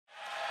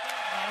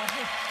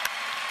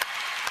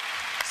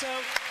So,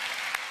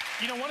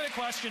 one of the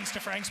questions, to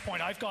Frank's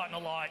point, I've gotten a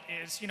lot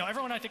is,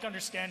 everyone I think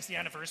understands the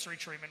anniversary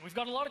treatment. We've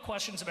got a lot of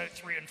questions about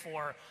 3 and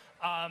 4.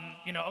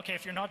 Okay,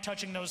 if you're not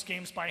touching those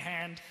games by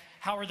hand,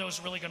 how are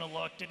those really going to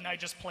look? Didn't I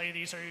just play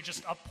these? Or are you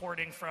just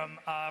upporting from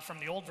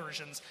the old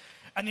versions?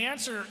 And the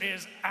answer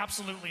is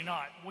absolutely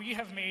not. We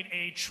have made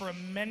a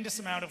tremendous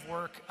amount of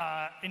work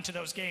into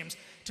those games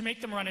to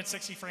make them run at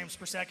 60 frames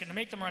per second, to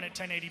make them run at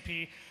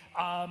 1080p.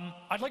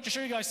 I'd like to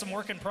show you guys some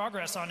work in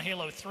progress on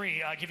Halo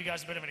 3, give you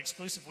guys a bit of an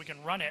exclusive. We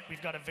can run it.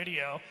 We've got a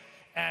video,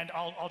 and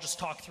I'll just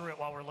talk through it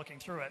while we're looking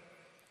through it.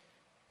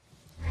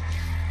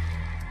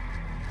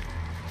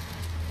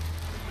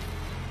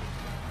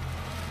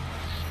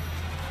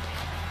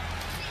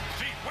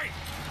 Wait!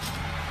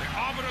 The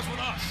Arbiter's with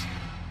us!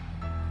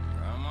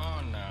 Come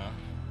on now.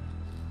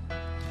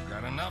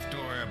 Got enough to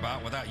worry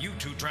about without you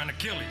two trying to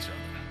kill each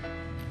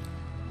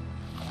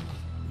other.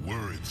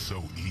 Were it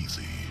so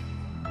easy.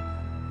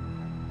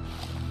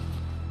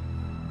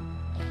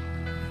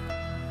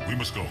 We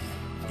must go.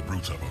 The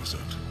brutes have our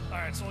scent. All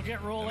right, so we'll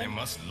get rolling. They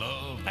must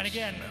love. And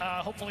again,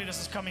 hopefully this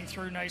is coming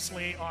through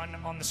nicely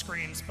on the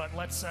screens, but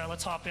let's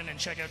hop in and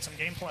check out some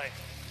gameplay.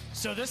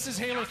 So this is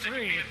Halo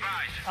 3,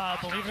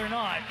 believe it or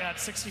not, at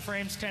 60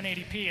 frames,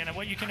 1080p, and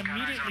what you can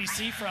immediately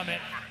see from it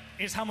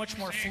is how much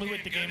more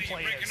fluid the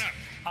gameplay is.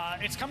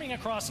 It's coming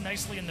across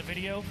nicely in the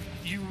video.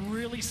 You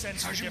really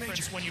sense the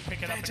difference when you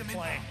pick it up and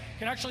play. You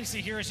can actually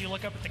see here as you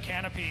look up at the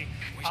canopy,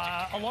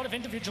 a lot of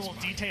individual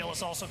detail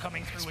is also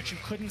coming through, which you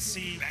couldn't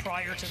see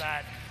prior to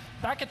that.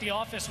 Back at the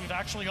office, we've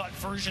actually got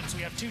versions.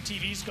 We have 2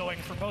 TVs going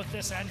for both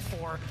this and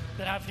 4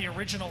 that have the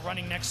original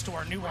running next to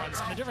our new ones,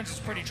 and the difference is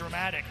pretty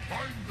dramatic.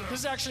 This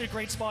is actually a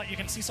great spot. You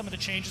can see some of the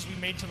changes we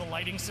made to the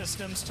lighting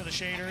systems, to the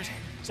shaders.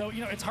 So,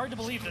 it's hard to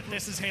believe that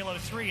this is Halo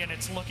 3 and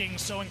it's looking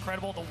so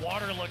incredible. The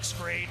water looks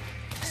great.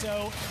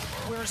 So,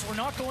 whereas we're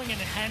not going in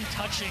and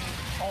hand-touching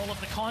all of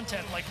the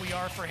content like we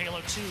are for Halo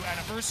 2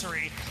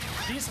 Anniversary,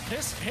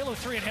 this Halo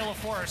 3 and Halo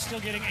 4 are still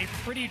getting a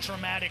pretty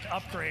dramatic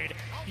upgrade.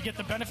 You get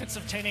the benefits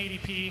of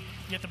 1080p, you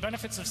get the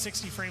benefits of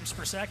 60 frames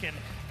per second,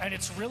 and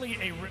it's really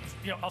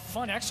a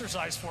fun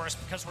exercise for us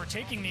because we're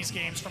taking these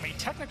games from a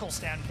technical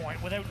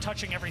standpoint without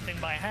touching everything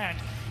by hand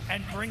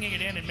and bringing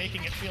it in and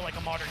making it feel like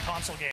a modern console game.